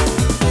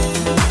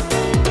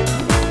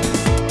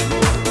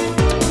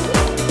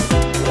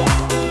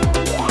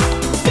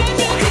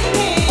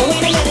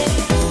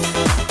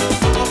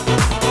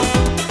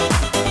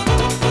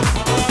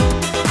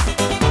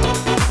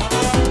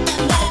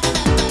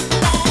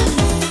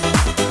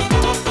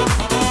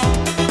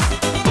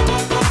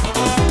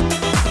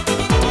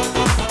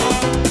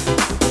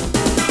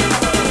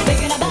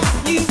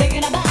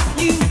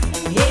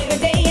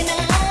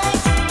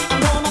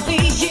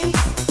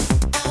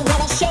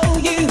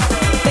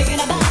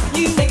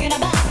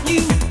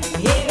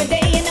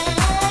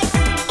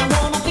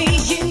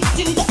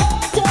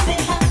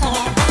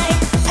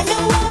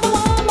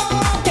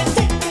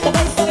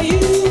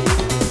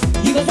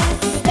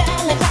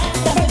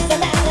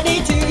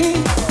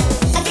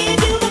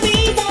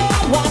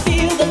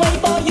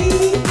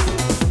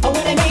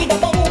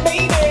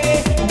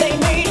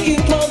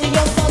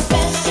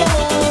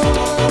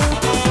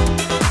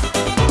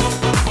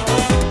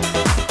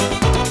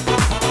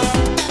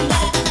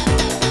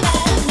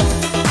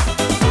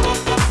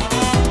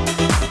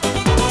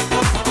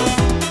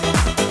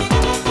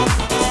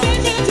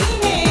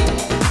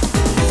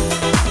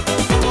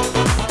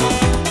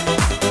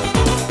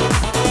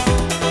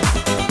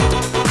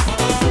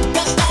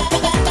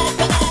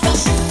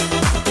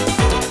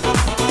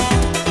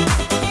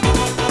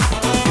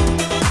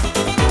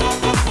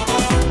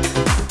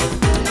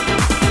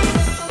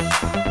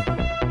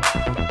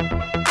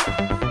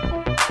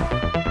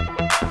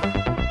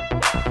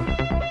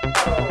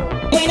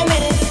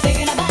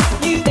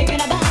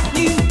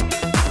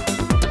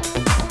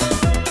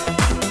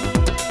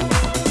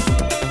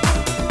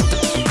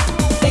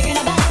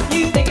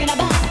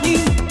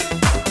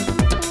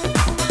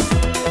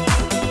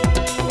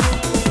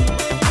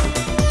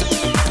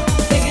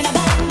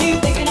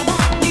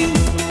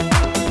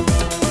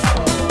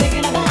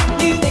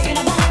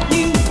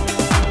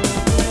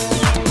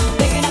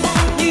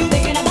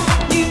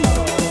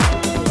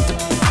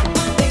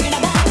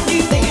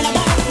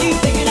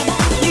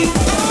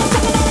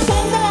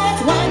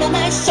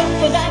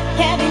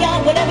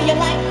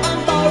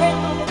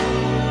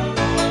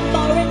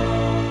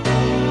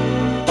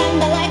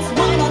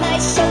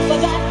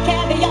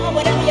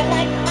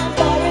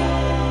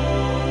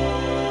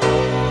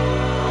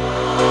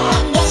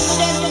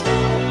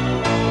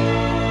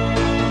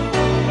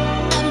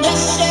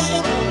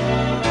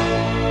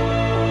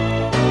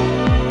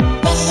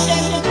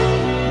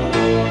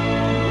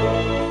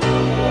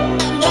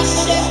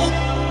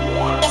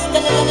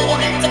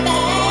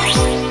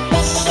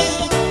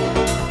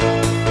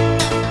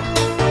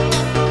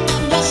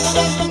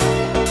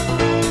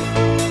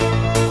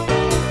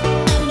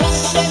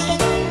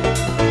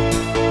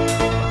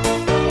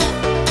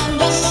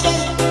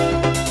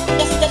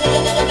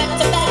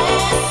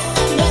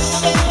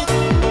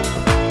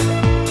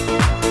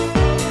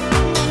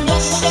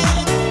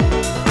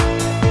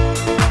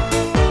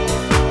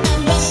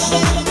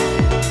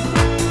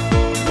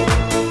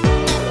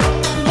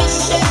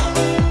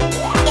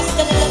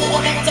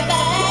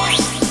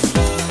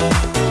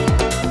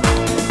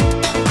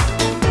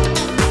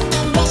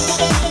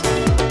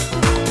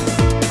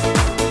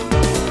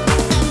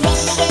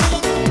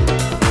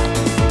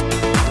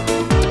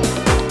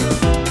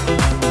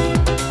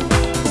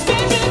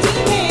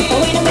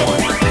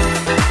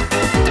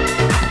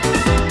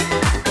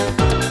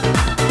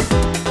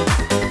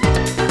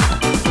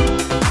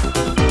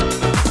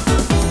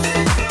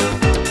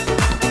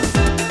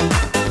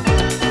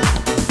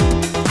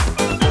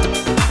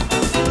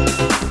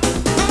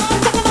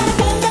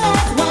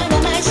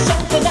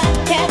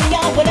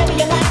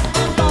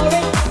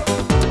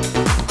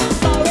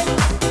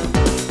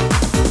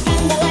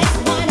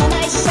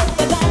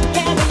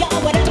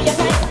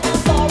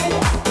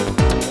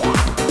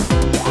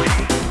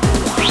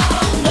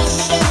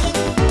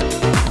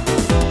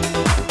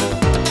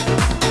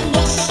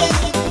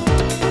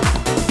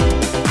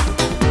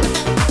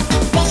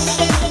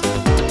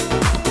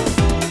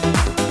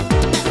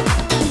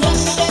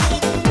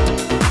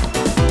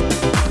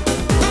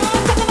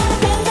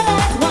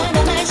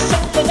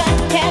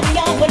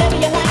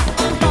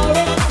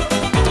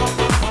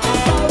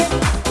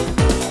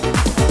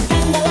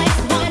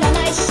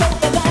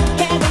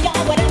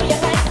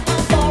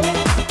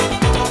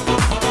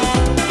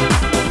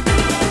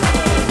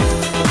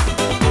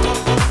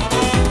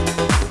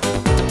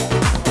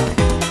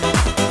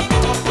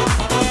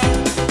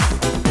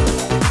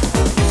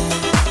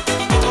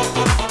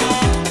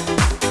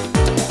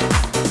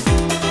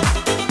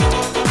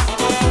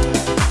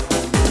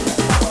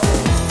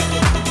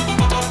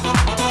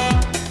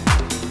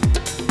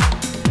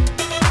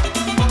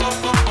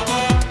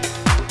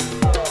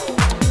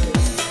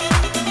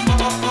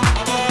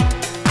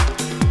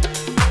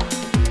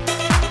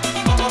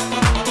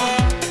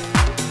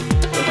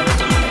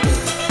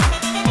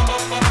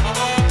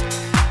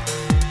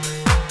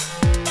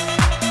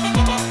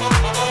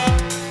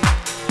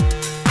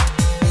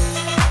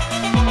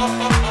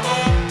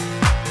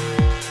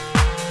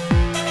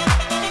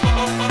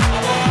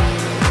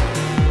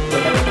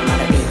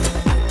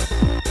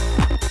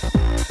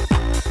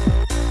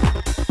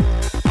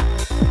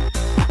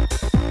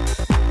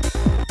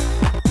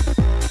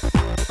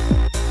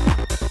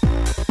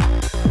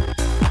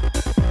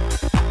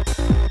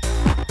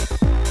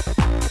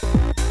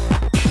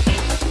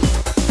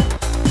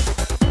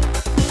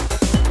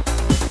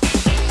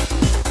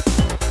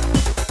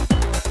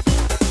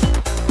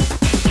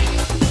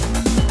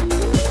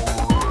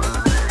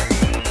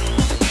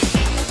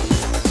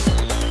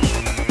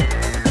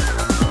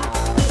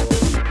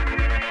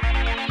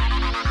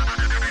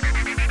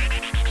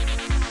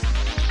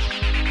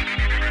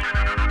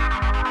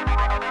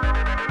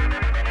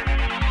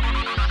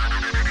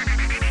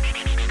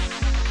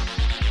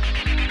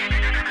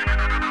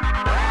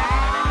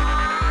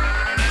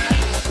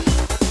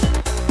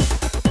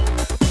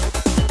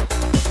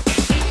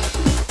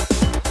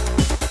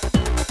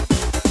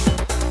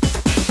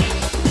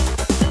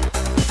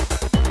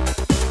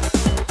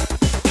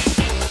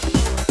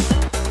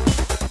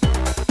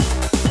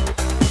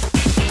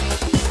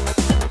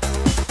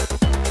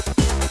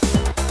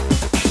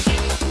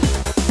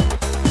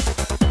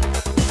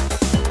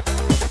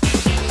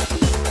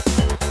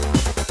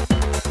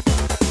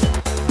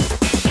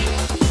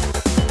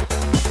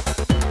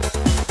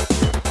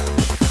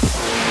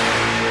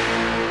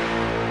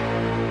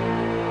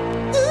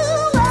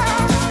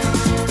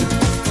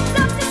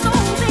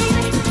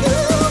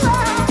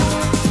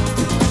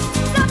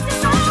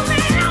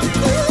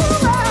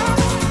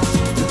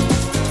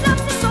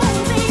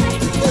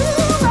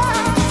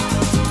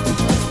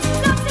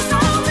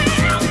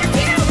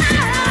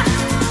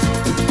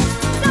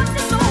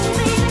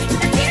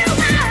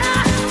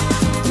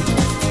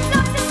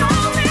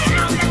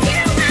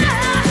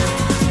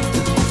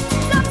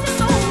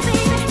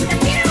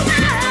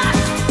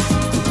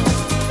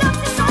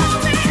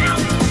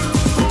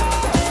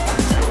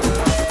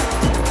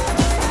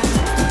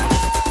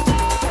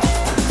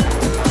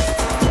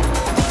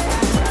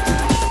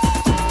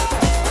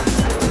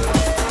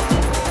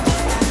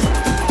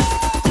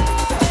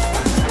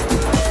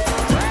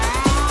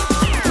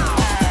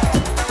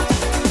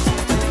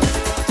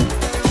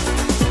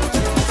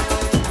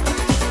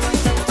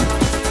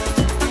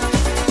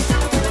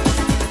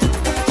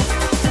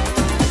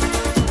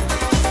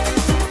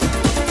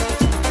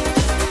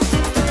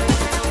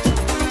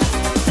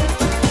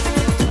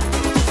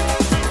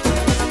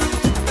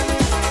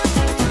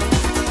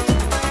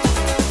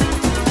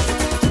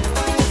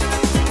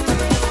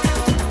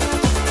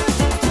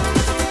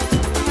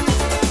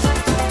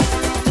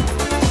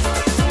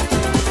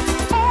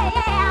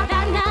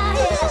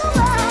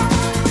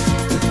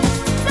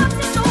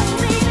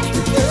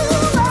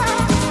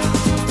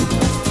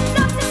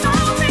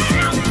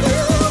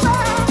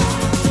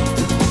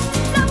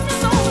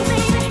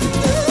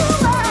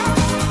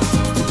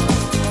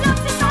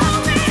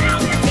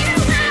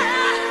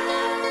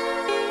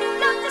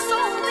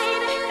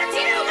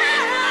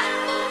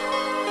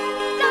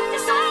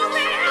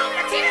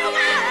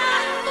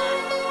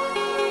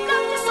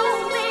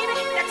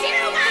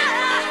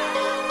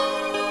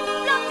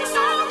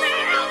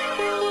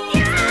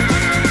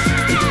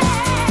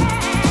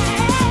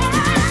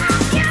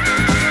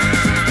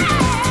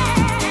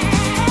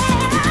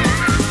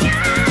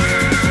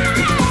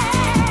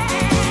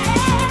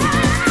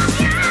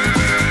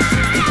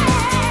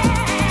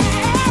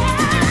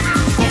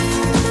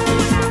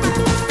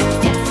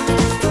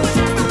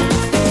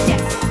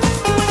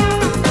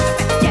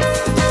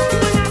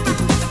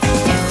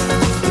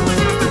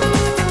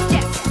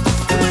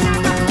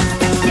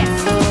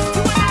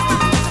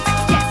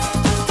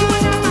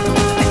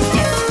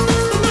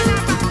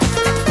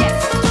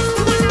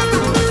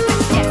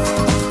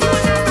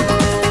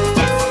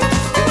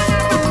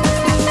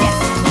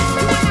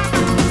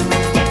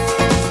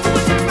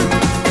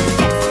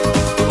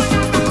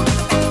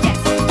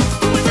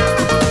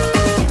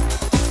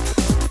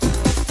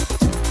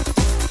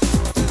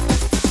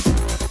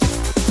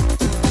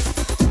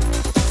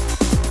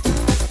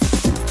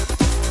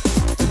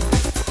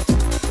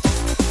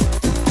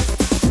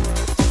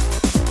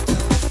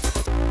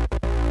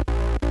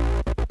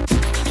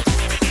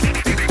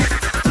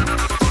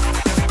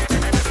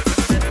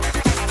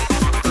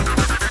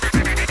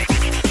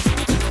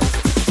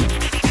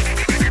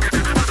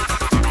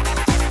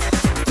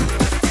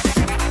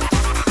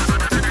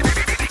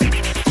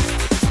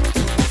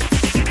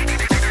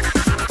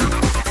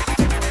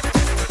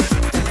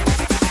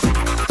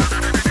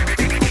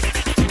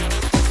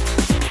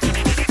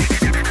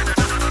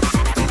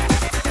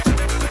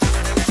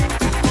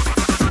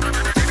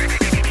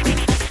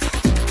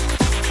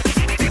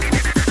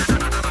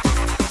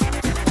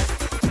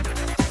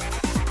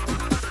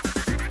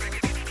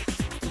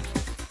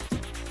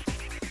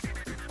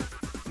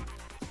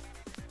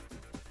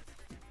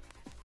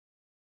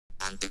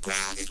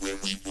 Underground is where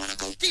we wanna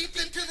go. Deep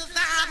into the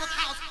vibe of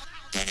house.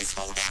 Turn this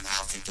whole damn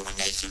house into a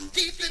nation.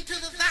 Deep into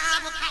the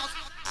vibe of house.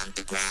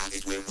 Underground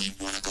is where we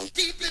wanna go.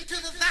 Deep into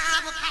the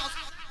vibe of house.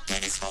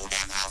 Turn this whole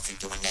damn house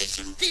into a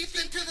nation. Deep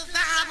into the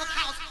vibe of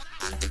house.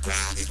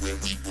 Underground is where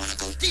we wanna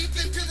go. Deep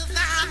into the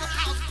vibe of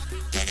house.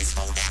 Turn this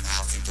whole damn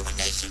house into a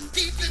nation.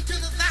 Deep into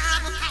the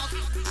vibe of house.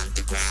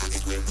 Underground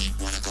is where